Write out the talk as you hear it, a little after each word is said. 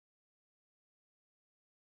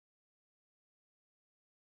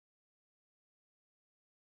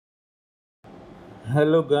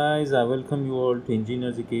Hello guys, I welcome you all to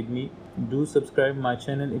Engineers Academy. Do subscribe my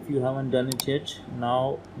channel if you haven't done it yet.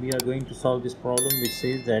 Now we are going to solve this problem which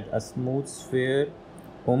says that a smooth sphere,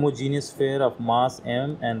 homogeneous sphere of mass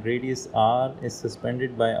m and radius r is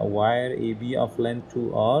suspended by a wire AB of length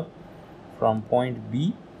 2r from point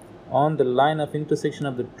B on the line of intersection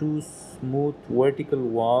of the two smooth vertical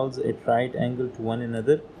walls at right angle to one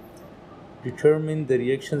another. Determine the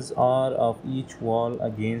reactions R of each wall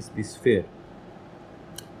against the sphere.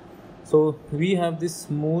 So we have this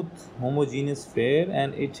smooth homogeneous sphere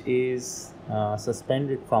and it is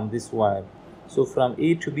suspended from this wire. So from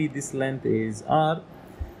A to B this length is R,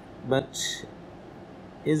 but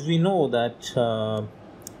as we know that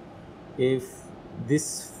if this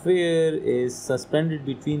sphere is suspended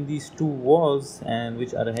between these two walls and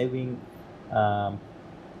which are having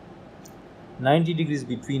 90 degrees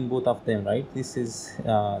between both of them, right?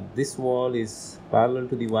 This wall is parallel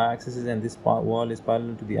to the y-axis and this wall is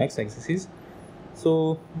parallel to the x-axis.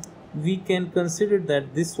 So we can consider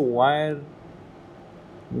that this wire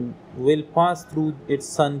will pass through its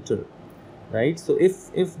center, right? So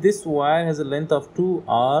if this wire has a length of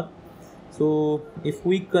 2r, so if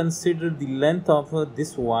we consider the length of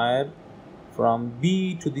this wire from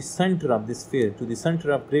B to the center of this sphere, to the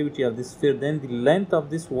center of gravity of this sphere, then the length of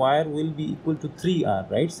this wire will be equal to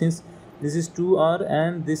 3r, right? Since this is 2r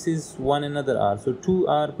and this is one another r, so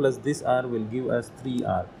 2r plus this r will give us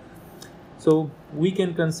 3r. So we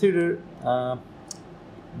can consider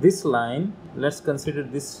this line. Let's consider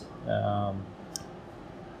this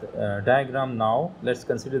diagram now. Let's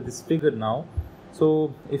consider this figure now.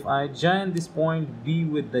 So if I join this point B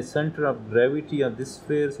with the center of gravity of this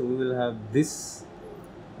sphere, so we will have this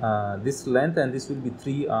this length and this will be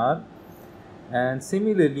 3r. And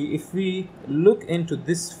similarly, if we look into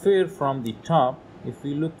this sphere from the top,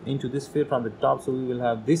 so we will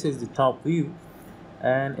have this is the top view,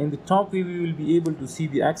 and in the top view we will be able to see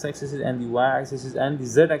the x-axis and the y-axis, and the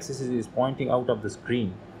z-axis is pointing out of the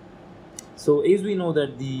screen. So as we know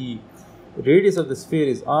that the radius of the sphere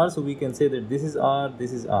is r, so we can say that this is r,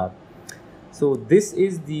 this is r. So this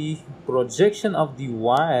is the projection of the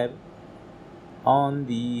wire on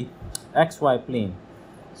the xy plane.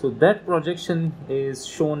 So that projection is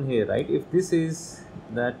shown here, right? If this is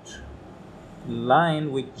that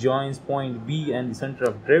line which joins point B and the center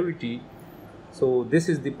of gravity, so this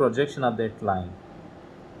is the projection of that line.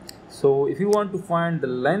 So if you want to find the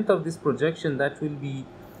length of this projection, that will be,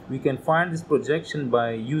 we can find this projection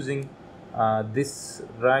by using this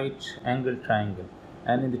right angle triangle,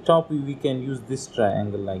 and in the top view we can use this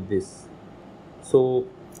triangle like this. So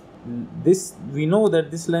this, we know that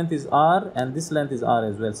this length is r and this length is r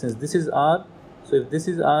as well. Since this is r, so if this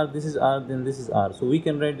is r, this is r, then this is r. So we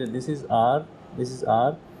can write that this is r, this is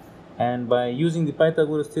r, and by using the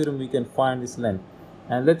Pythagoras theorem we can find this length.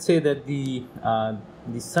 And let's say that the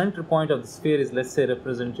center point of the sphere is, let's say,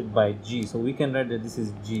 represented by G. So we can write that this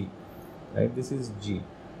is G, right? This is G.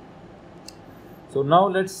 So now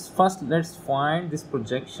let's find this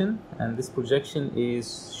projection, and this projection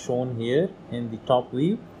is shown here in the top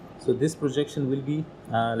view. So this projection will be,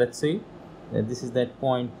 let's say that this is that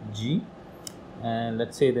point G, and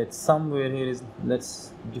let's say that somewhere here is,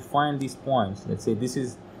 let's define these points. Let's say this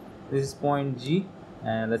is point G,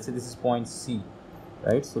 and let's say this is point C,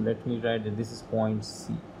 right? So let me write that this is point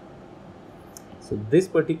C. So this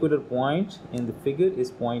particular point in the figure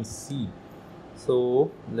is point C. So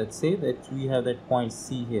let's say that we have that point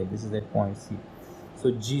C here. This is that point C. So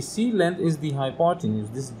GC length is the hypotenuse.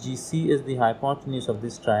 This GC is the hypotenuse of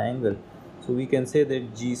this triangle. So we can say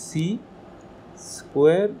that GC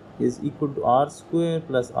square is equal to R square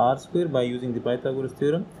plus R square by using the Pythagoras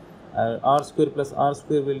theorem. R square plus R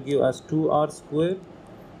square will give us 2R square.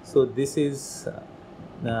 So this is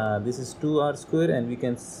 2R square, and we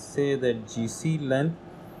can say that GC length,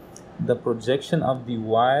 the projection of the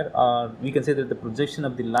wire, or we can say that the projection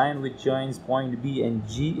of the line which joins point B and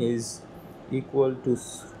G is equal to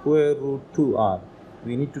square root 2r.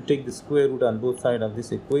 We need to take the square root on both sides of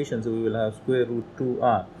this equation, so we will have square root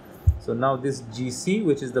 2r. So now this GC,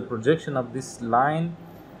 which is the projection of this line,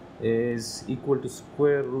 is equal to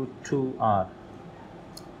square root 2r.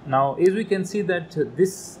 Now as we can see that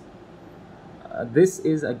this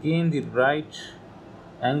is again the right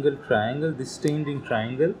angle triangle, this standing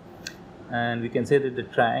triangle, and we can say that the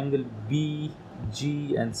triangle B,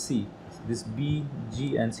 G and C, this B,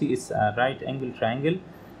 G and C is a right angle triangle.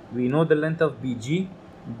 We know the length of BG.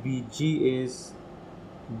 BG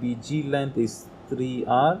length is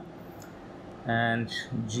 3R, and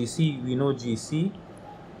GC, we know GC.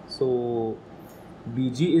 So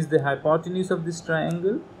BG is the hypotenuse of this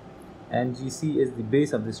triangle and GC is the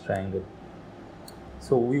base of this triangle.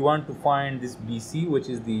 So we want to find this BC, which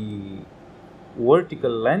is the vertical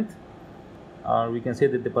length, or we can say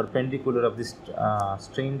that the perpendicular of this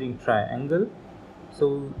straining triangle.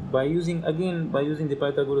 So by using the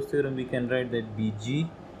Pythagoras theorem, we can write that BG,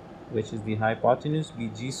 which is the hypotenuse,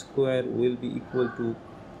 BG square will be equal to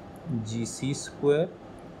GC square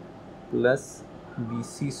plus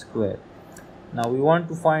BC square. Now we want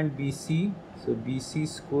to find BC, so BC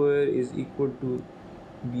square is equal to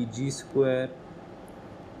BG square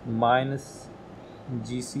minus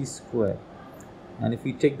GC square, and if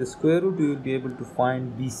we take the square root, we will be able to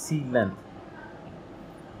find BC length.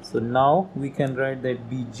 So now we can write that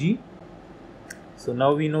BG. So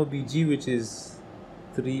now we know BG, which is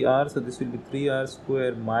 3r, so this will be 3r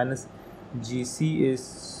square minus GC is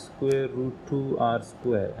square root 2r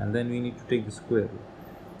square, and then we need to take the square root.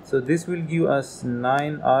 So this will give us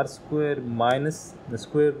 9r square minus the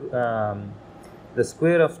square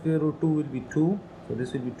of square root 2 will be 2, so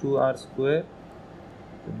this will be 2r square.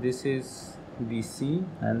 So this is BC,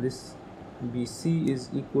 and this BC is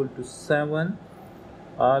equal to 7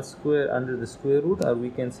 r square under the square root, or we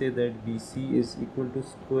can say that BC is equal to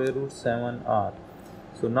square root 7r.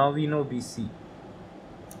 So now we know BC.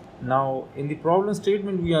 Now in the problem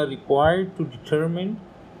statement, we are required to determine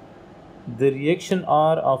the reaction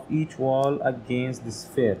R of each wall against the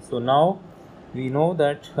sphere. So now we know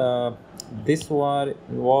that this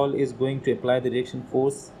wall is going to apply the reaction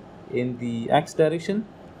force in the x direction,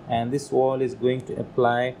 and this wall is going to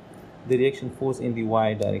apply the reaction force in the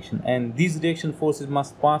y direction, and these reaction forces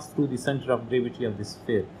must pass through the center of gravity of the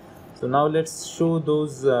sphere. So now let's show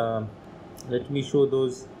those let me show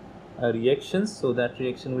those reactions. So that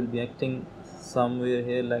reaction will be acting somewhere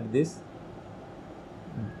here like this.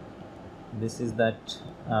 This is that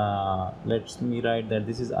let me write that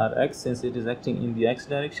this is Rx, since it is acting in the x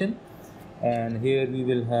direction, and here we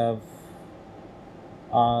will have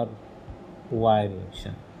Ry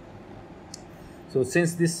reaction. So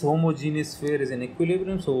since this homogeneous sphere is in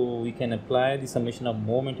equilibrium, so we can apply the summation of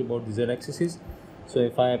moment about the z-axis. So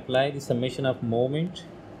if I apply the summation of moment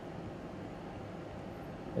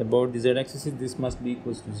about the z-axis, this must be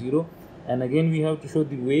equals to 0. And again we have to show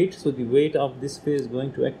the weight. So the weight of this sphere is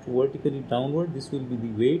going to act vertically downward. This will be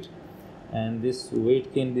the weight, and this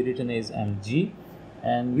weight can be written as mg,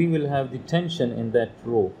 and we will have the tension in that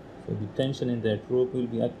rope. So the tension in that rope will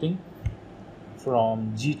be acting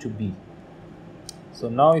from G to B. So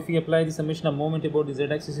now if we apply the summation of moment about the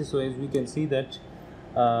z-axis, so as we can see that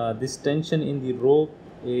this tension in the rope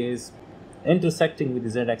is intersecting with the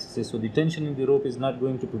z-axis, so the tension in the rope is not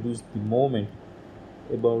going to produce the moment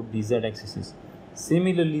about the z-axis.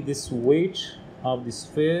 Similarly, this weight of the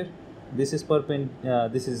sphere, this is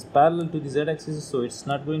parallel to the z-axis, so it's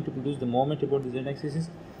not going to produce the moment about the z-axis.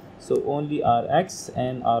 So only Rx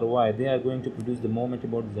and Ry, they are going to produce the moment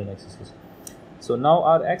about the z-axis. So now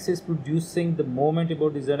Rx is producing the moment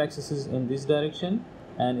about the z-axis in this direction,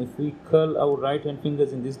 and if we curl our right hand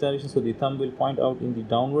fingers in this direction, so the thumb will point out in the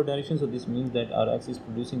downward direction, so this means that Rx is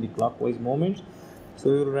producing the clockwise moment. So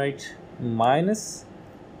we will write minus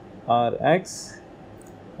Rx,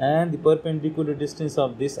 and the perpendicular distance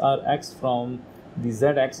of this Rx from the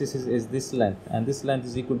z-axis is this length, and this length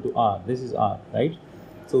is equal to r. This is r, right?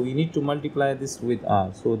 So we need to multiply this with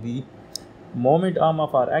r. So the moment arm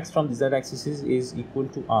of Rx from the z-axis is equal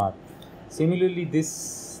to r. Similarly,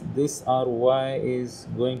 this Ry is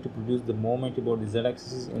going to produce the moment about the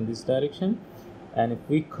z-axis in this direction, and if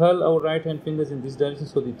we curl our right hand fingers in this direction,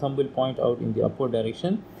 so the thumb will point out in the upward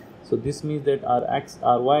direction. So this means that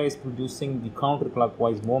Ry is producing the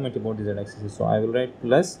counterclockwise moment about the z-axis. So I will write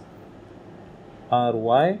plus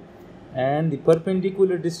Ry, and the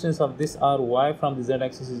perpendicular distance of this Ry from the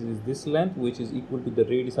z-axis is this length, which is equal to the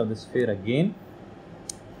radius of the sphere again.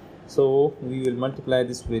 So we will multiply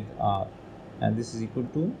this with r, and this is equal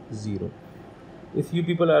to 0. If you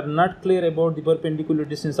people are not clear about the perpendicular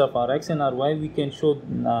distance of Rx and Ry, we can show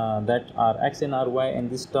that Rx and Ry in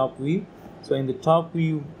this top view. So in the top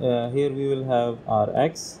view, here we will have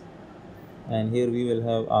Rx, and here we will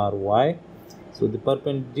have Ry. So the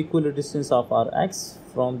perpendicular distance of Rx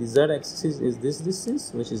from the z-axis is this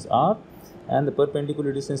distance, which is r, and the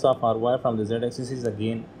perpendicular distance of Ry from the z-axis is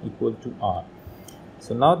again equal to r.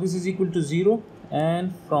 So now this is equal to 0,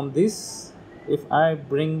 and from this, if I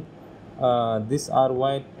bring this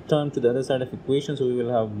Ry term to the other side of equation, so we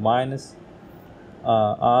will have minus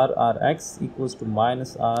Rx equals to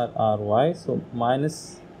minus Ry. So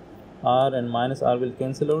minus r and minus r will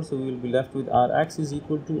cancel out, so we will be left with Rx is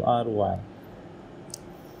equal to Ry.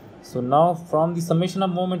 So now from the summation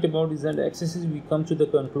of moment about the z-axis, we come to the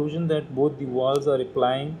conclusion that both the walls are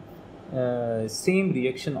applying same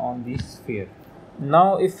reaction on the sphere.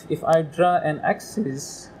 Now if I draw an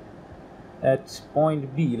axis at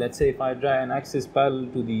point B, let's say if I draw an axis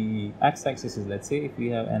parallel to the x-axis, let's say if we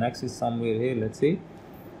have an axis somewhere here, let's say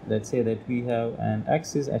that we have an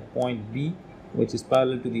axis at point B which is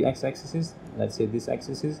parallel to the x-axis, let's say this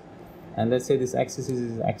axis is, and let's say this axis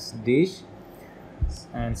is x dash.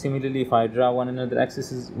 And similarly, if I draw one another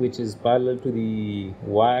axis which is parallel to the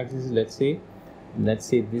y-axis, let's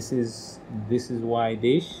say this is y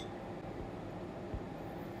dash.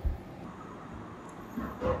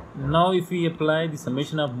 Now if we apply the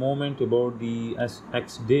summation of moment about the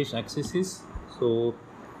x dash axis, so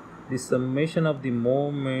the summation of the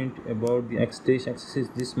moment about the x dash axis,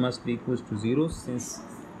 this must be equals to 0, since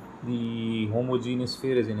the homogeneous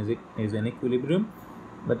sphere is in equilibrium.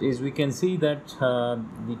 But as we can see that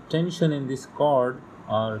the tension in this cord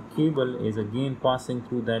or cable is again passing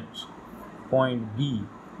through that point B,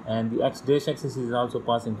 and the x dash axis is also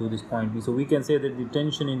passing through this point B. So we can say that the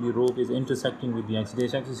tension in the rope is intersecting with the x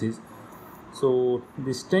dash axis. So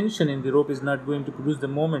this tension in the rope is not going to produce the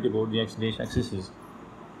moment about the x dash axis.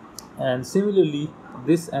 And similarly,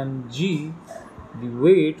 this mg, the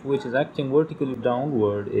weight which is acting vertically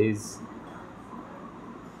downward, is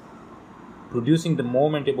producing the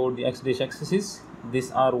moment about the x dash axis.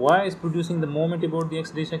 This ry is producing the moment about the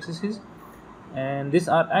x dash axis, and this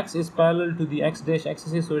rx is parallel to the x dash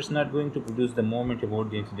axis, so it's not going to produce the moment about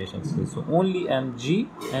the x dash axis. So only mg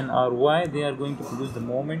and ry, they are going to produce the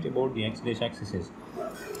moment about the x dash axis.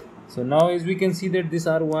 So now as we can see that this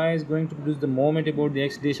ry is going to produce the moment about the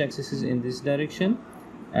x dash axis in this direction,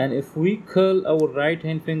 and if we curl our right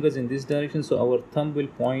hand fingers in this direction, so our thumb will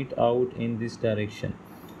point out in this direction.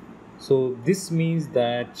 So this means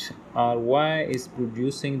that ry is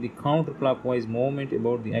producing the counterclockwise moment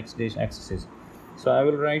about the x dash axis. So I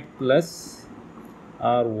will write plus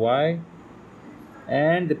ry,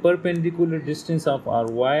 and the perpendicular distance of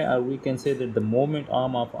ry, or we can say that the moment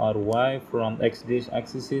arm of ry from x dash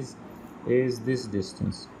axis is this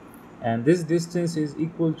distance, and this distance is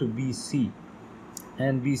equal to bc,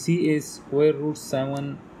 and bc is square root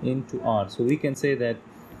 7 into r. So we can say that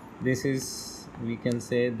this is, we can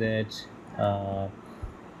say that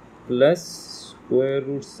plus square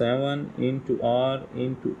root 7 into r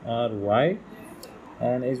into ry.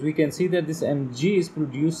 And as we can see that this mg is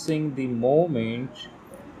producing the moment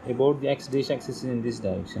about the x dash axis in this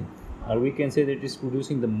direction, or we can say that it is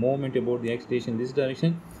producing the moment about the x dash in this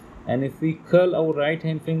direction. And if we curl our right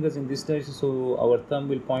hand fingers in this direction, so our thumb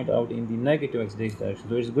will point out in the negative x dash direction,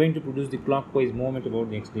 so it's going to produce the clockwise moment about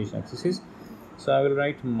the x dash axis. So I will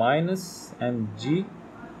write minus mg,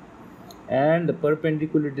 and the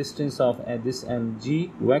perpendicular distance of this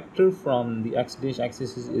mg vector from the x dash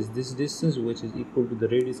axis is this distance, which is equal to the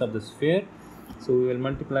radius of the sphere. So we will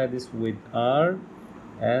multiply this with r,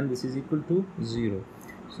 and this is equal to 0.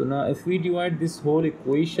 So now if we divide this whole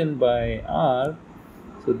equation by r,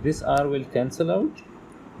 so this r will cancel out,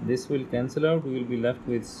 this will cancel out, we will be left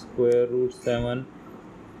with square root 7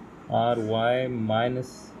 ry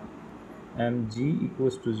minus mg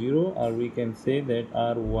equals to 0, or we can say that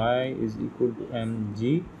ry is equal to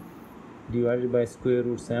mg divided by square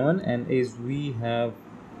root 7. And as we have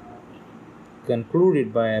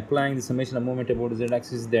concluded by applying the summation of moment about the z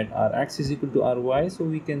axis that rx is equal to ry, so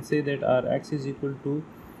we can say that rx is equal to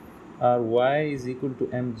ry is equal to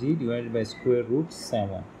mg divided by square root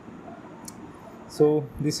 7. So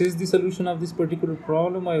this is the solution of this particular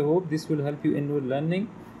problem. I hope this will help you in your learning.